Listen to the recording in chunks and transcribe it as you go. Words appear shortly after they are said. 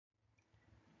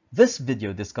This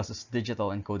video discusses digital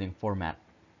encoding format.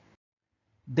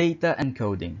 Data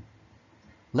encoding.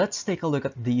 Let's take a look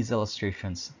at these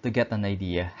illustrations to get an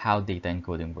idea how data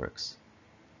encoding works.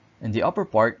 In the upper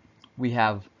part, we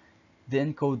have the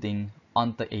encoding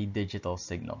onto a digital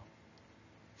signal.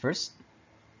 First,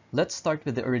 let's start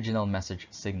with the original message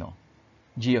signal,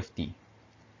 G of t,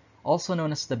 also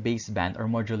known as the baseband or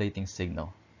modulating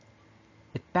signal.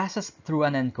 It passes through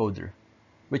an encoder,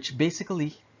 which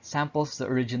basically samples the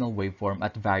original waveform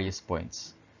at various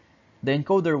points. The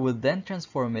encoder will then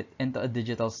transform it into a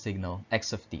digital signal,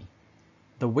 x of t.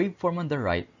 The waveform on the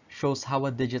right shows how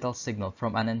a digital signal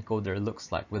from an encoder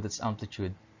looks like with its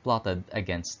amplitude plotted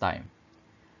against time.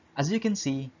 As you can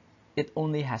see, it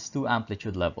only has two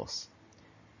amplitude levels.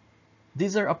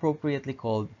 These are appropriately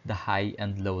called the high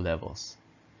and low levels.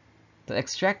 To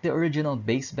extract the original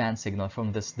baseband signal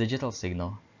from this digital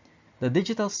signal, the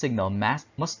digital signal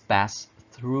must pass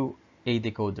through a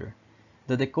decoder.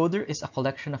 The decoder is a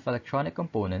collection of electronic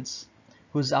components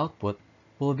whose output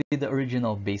will be the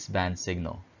original baseband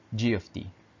signal, G of t.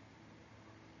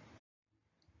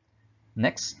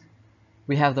 Next,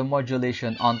 we have the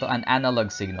modulation onto an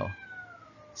analog signal.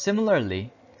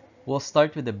 Similarly, we'll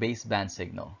start with the baseband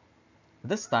signal.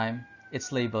 This time,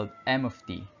 it's labeled M of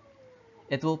t.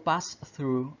 It will pass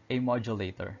through a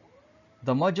modulator.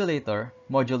 The modulator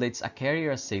modulates a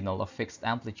carrier signal of fixed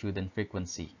amplitude and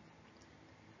frequency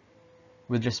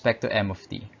with respect to M of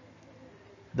t.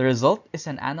 The result is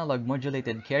an analog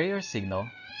modulated carrier signal,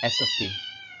 S of t.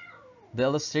 The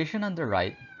illustration on the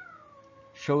right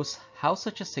shows how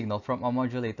such a signal from a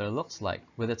modulator looks like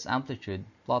with its amplitude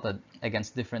plotted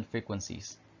against different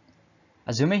frequencies.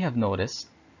 As you may have noticed,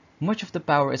 much of the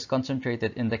power is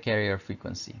concentrated in the carrier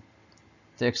frequency.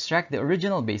 To extract the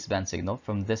original baseband signal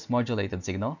from this modulated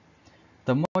signal,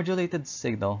 the modulated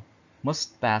signal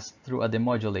must pass through a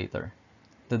demodulator.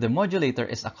 The demodulator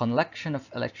is a collection of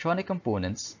electronic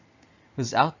components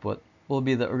whose output will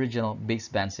be the original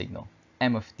baseband signal,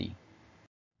 M of t.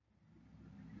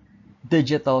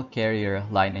 Digital carrier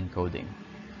line encoding.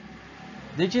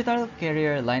 Digital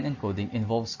carrier line encoding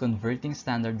involves converting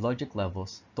standard logic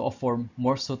levels to a form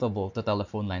more suitable to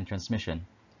telephone line transmission.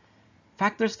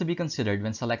 Factors to be considered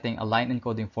when selecting a line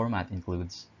encoding format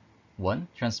includes 1.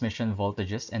 Transmission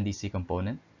voltages and DC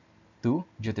component, 2.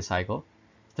 Duty cycle,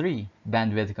 3.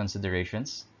 Bandwidth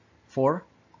considerations, 4.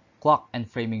 Clock and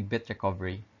framing bit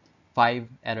recovery, 5.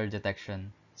 Error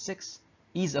detection, 6.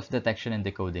 Ease of detection and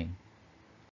decoding.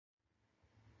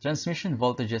 Transmission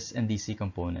voltages and DC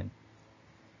component.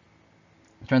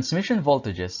 Transmission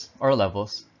voltages, or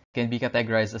levels, can be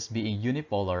categorized as being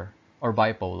unipolar or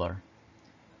bipolar.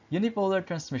 Unipolar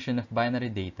transmission of binary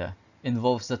data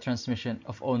involves the transmission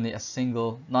of only a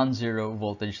single non-zero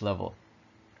voltage level.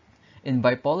 In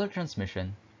bipolar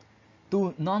transmission,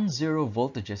 two non-zero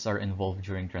voltages are involved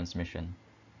during transmission.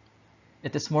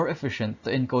 It is more efficient to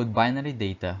encode binary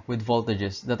data with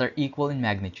voltages that are equal in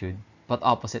magnitude but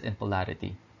opposite in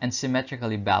polarity and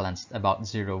symmetrically balanced about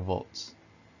 0 volts.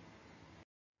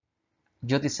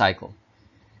 Duty cycle.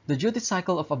 The duty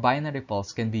cycle of a binary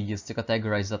pulse can be used to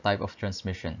categorize the type of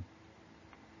transmission.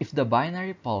 If the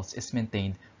binary pulse is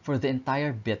maintained for the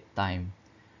entire bit time,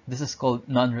 this is called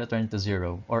non-return to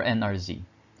zero, or NRZ.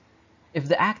 If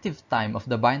the active time of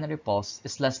the binary pulse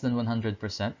is less than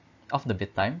 100% of the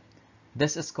bit time,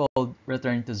 this is called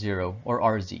return to zero, or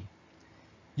RZ.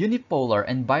 Unipolar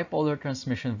and bipolar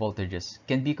transmission voltages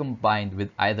can be combined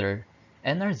with either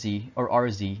NRZ or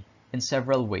RZ in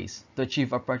several ways to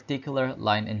achieve a particular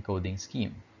line encoding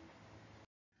scheme.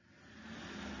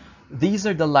 These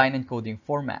are the line encoding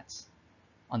formats.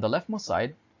 On the leftmost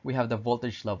side, we have the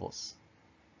voltage levels.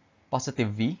 Positive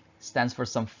V stands for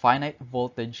some finite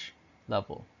voltage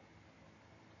level.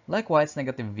 Likewise,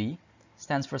 negative V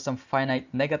stands for some finite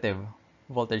negative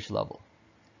voltage level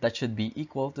that should be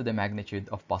equal to the magnitude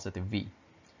of positive V.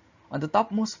 On the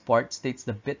topmost part states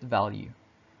the bit value,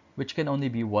 which can only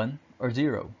be 1 or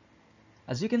 0.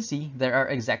 As you can see, there are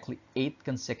exactly 8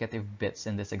 consecutive bits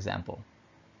in this example.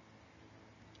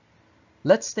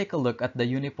 Let's take a look at the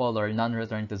unipolar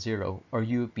non-return to zero, or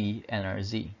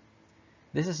UP-NRZ.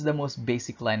 This is the most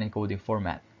basic line encoding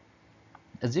format.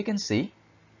 As you can see,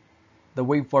 the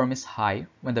waveform is high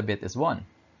when the bit is 1,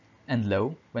 and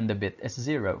low when the bit is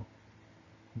 0.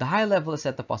 The high level is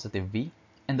set to positive V,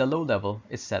 and the low level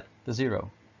is set to 0.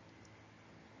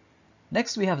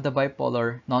 Next, we have the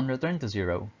bipolar non-return to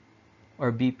zero,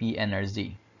 or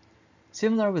BP-NRZ.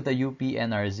 Similar with the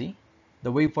UP-NRZ,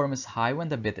 the waveform is high when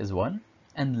the bit is 1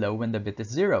 and low when the bit is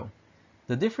 0.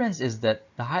 The difference is that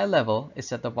the high level is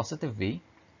set to positive V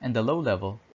and the low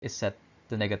level is set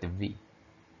to negative V.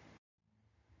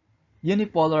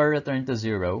 Unipolar return to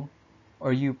zero,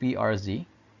 or UPRZ,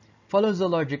 follows the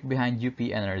logic behind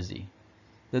UPNRZ.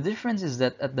 The difference is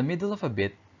that at the middle of a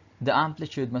bit, the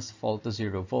amplitude must fall to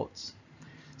 0 volts.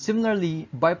 Similarly,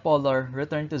 bipolar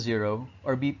return to zero,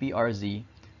 or BPRZ,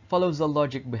 follows the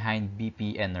logic behind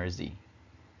BPNRZ.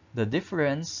 The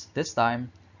difference, this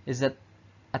time, is that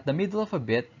at the middle of a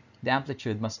bit, the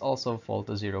amplitude must also fall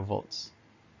to 0 volts.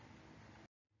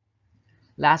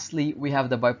 Lastly, we have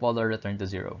the bipolar return to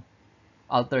zero,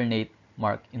 alternate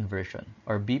mark inversion,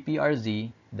 or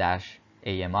BPRZ-AMI.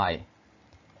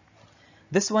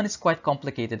 This one is quite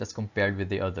complicated as compared with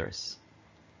the others.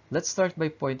 Let's start by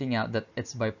pointing out that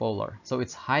it's bipolar, so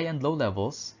its high and low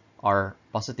levels are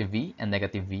positive V and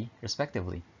negative V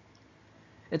respectively.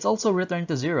 It's also returned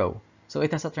to zero, so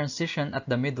it has a transition at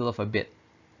the middle of a bit.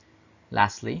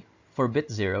 Lastly, for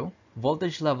bit 0,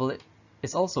 voltage level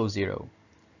is also 0,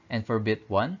 and for bit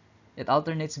 1, it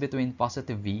alternates between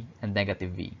positive V and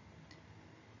negative V.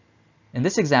 In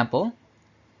this example,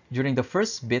 during the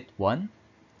first bit 1,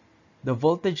 the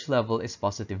voltage level is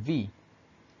positive V.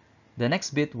 The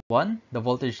next bit 1, the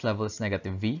voltage level is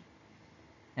negative V,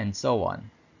 and so on.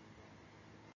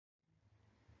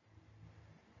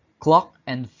 Clock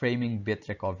and framing bit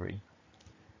recovery.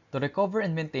 To recover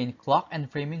and maintain clock and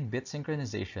framing bit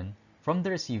synchronization from the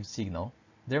received signal,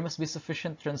 there must be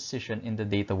sufficient transition in the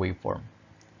data waveform.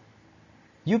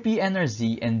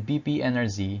 UPNRZ and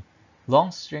BPNRZ,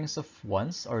 long strings of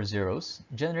ones or zeros,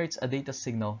 generates a data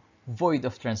signal void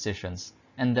of transitions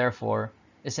and therefore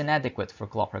is inadequate for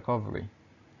clock recovery.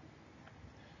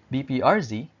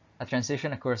 BPRZ, a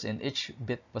transition occurs in each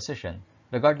bit position,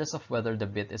 regardless of whether the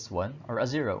bit is 1 or a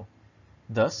 0.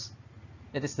 Thus,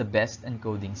 it is the best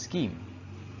encoding scheme.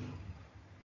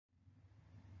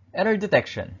 Error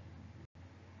detection.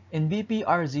 In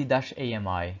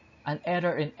BPRZ-AMI, an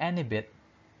error in any bit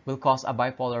will cause a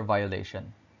bipolar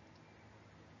violation.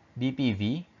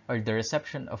 BPV, or the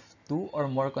reception of two or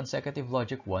more consecutive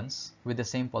logic 1s with the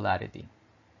same polarity.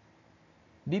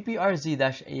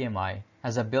 BPRZ-AMI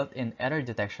has a built-in error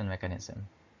detection mechanism.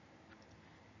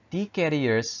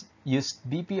 T-carriers used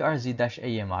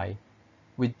BPRZ-AMI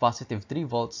with positive 3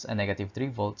 volts and negative 3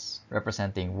 volts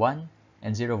representing 1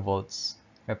 and 0 volts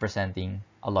representing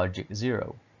a logic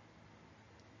 0.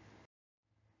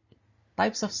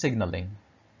 Types of signaling.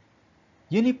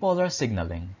 Unipolar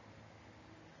signaling.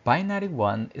 Binary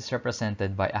 1 is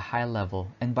represented by a high level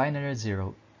and binary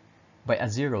 0 by a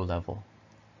 0 level.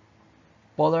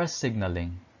 Polar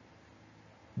signaling.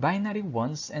 Binary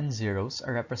 1s and 0s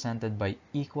are represented by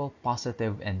equal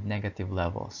positive and negative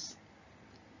levels.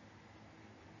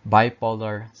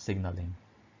 Bipolar signaling.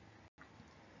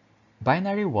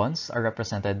 Binary 1s are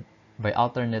represented by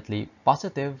alternately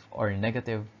positive or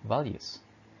negative values.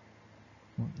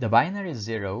 The binary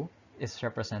 0 is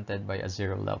represented by a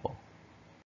 0 level.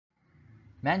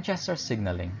 Manchester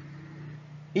signaling.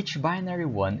 Each binary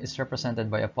 1 is represented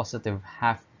by a positive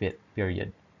half-bit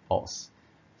period pulse,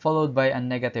 followed by a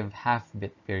negative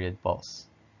half-bit period pulse.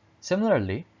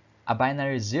 Similarly, a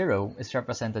binary 0 is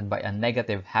represented by a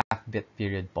negative half-bit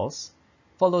period pulse,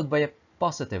 followed by a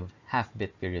positive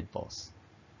half-bit period pulse.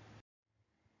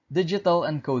 Digital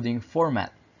encoding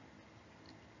format.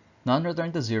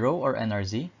 Non-return to zero, or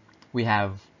NRZ, we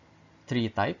have three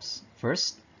types.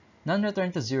 First,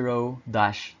 non-return to zero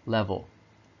dash level,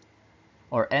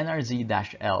 or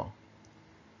NRZ-L,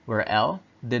 where L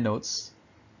denotes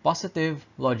positive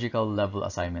logical level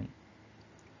assignment.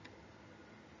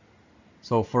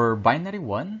 So for binary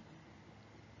 1,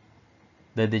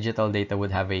 the digital data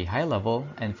would have a high level,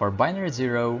 and for binary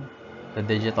 0, the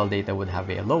digital data would have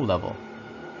a low level.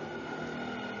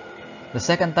 The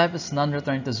second type is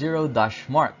non-return to zero dash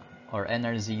mark, or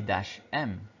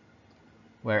NRZ-M,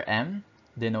 where M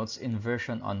denotes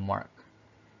inversion on mark.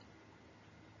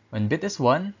 When bit is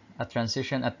 1, a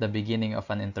transition at the beginning of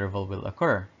an interval will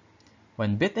occur.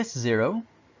 When bit is 0,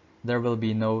 there will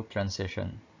be no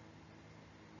transition.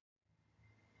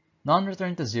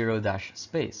 Non-return to zero dash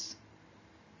space.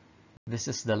 This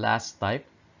is the last type.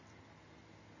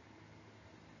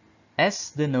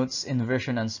 S denotes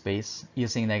inversion on space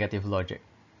using negative logic.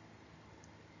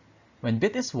 When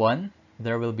bit is 1,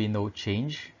 there will be no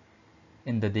change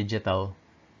in the digital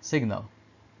signal.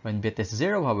 When bit is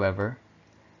 0, however,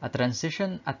 a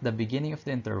transition at the beginning of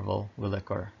the interval will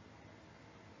occur.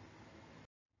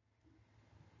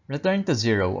 Return to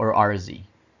 0, or RZ.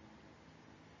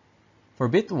 For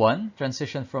bit 1,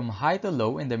 transition from high to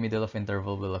low in the middle of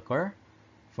interval will occur.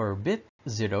 For bit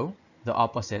 0, the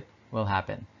opposite will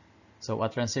happen. So a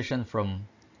transition from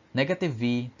negative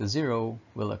V to 0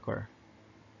 will occur.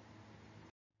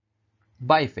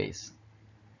 Biphase.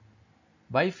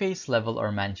 Biphase level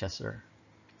or Manchester.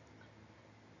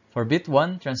 For bit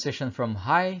 1, transition from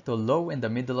high to low in the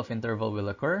middle of interval will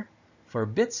occur. For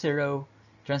bit 0,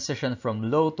 transition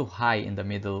from low to high in the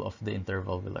middle of the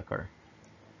interval will occur.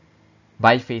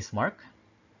 Biphase mark.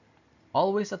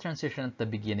 Always a transition at the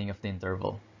beginning of the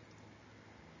interval.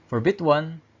 For bit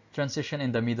 1, transition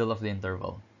in the middle of the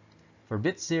interval. For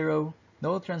bit 0,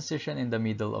 no transition in the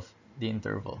middle of the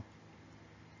interval.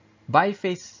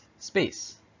 Biphase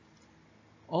space.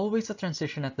 Always a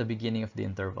transition at the beginning of the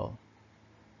interval.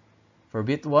 For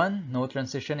bit 1, no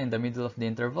transition in the middle of the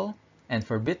interval, and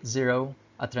for bit 0,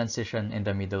 a transition in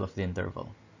the middle of the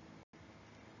interval.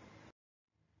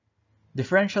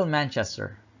 Differential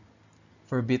Manchester.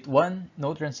 For bit 1,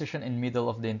 no transition in middle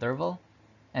of the interval,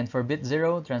 and for bit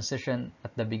 0, transition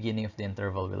at the beginning of the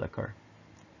interval will occur.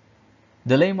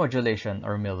 Delay modulation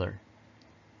or Miller.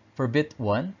 For bit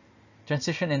 1,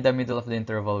 transition in the middle of the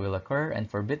interval will occur, and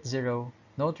for bit 0,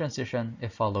 no transition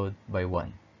if followed by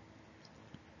 1.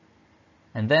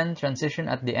 And then transition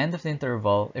at the end of the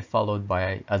interval if followed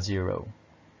by a 0.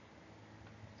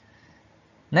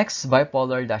 Next,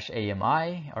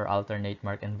 bipolar-AMI or alternate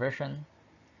mark inversion.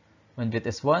 When bit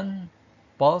is 1,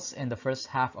 pulse in the first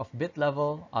half of bit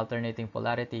level, alternating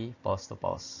polarity, pulse to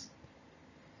pulse.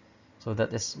 So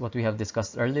that is what we have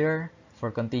discussed earlier.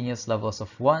 For continuous levels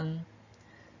of 1,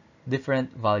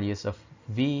 different values of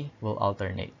V will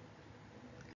alternate.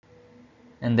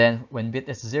 And then when bit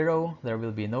is 0, there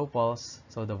will be no pulse,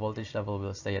 so the voltage level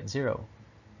will stay at 0.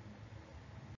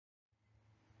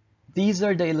 These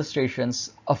are the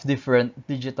illustrations of different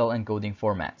digital encoding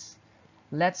formats.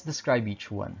 Let's describe each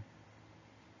one.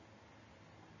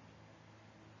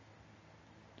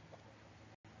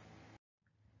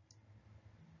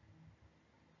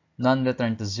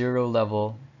 Non-return to zero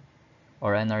level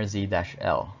or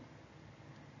NRZ-L.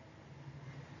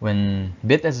 When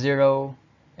bit is 0,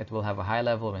 it will have a high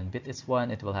level. When bit is 1,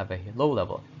 it will have a low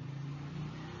level.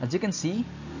 As you can see,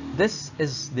 this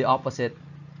is the opposite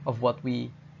of what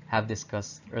we have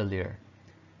discussed earlier.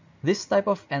 This type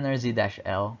of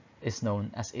NRZ-L is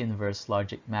known as inverse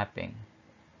logic mapping.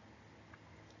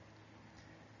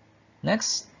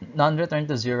 Next, non-return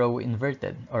to zero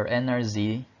inverted or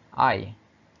NRZ-I.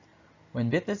 When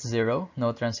bit is 0,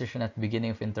 no transition at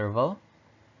beginning of interval,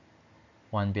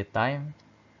 1 bit time.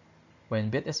 When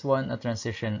bit is 1, a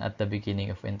transition at the beginning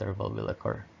of interval will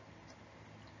occur.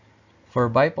 For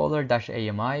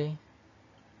bipolar-AMI,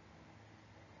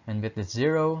 when bit is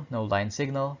 0, no line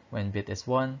signal. When bit is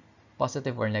 1,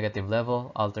 positive or negative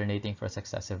level, alternating for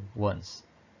successive 1s.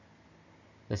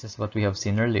 This is what we have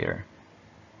seen earlier.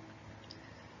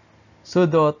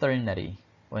 Pseudo-ternary.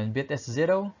 When bit is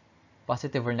 0,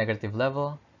 positive or negative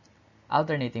level,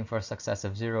 alternating for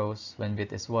successive 0s. When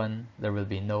bit is 1, there will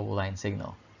be no line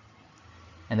signal.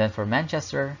 And then for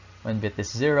Manchester, when bit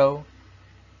is 0,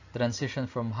 transition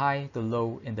from high to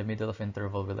low in the middle of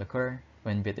interval will occur.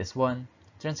 When bit is 1,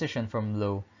 transition from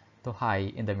low to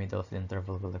high in the middle of the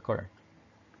interval will occur.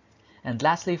 And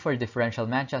lastly, for differential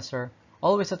Manchester,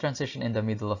 always a transition in the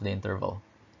middle of the interval.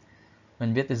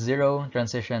 When bit is 0,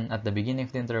 transition at the beginning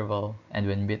of the interval, and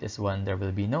when bit is 1, there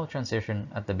will be no transition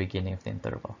at the beginning of the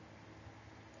interval.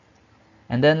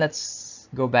 And then let's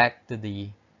go back to the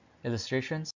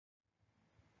illustrations.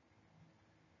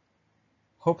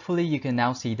 Hopefully you can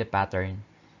now see the pattern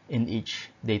in each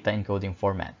data encoding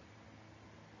format.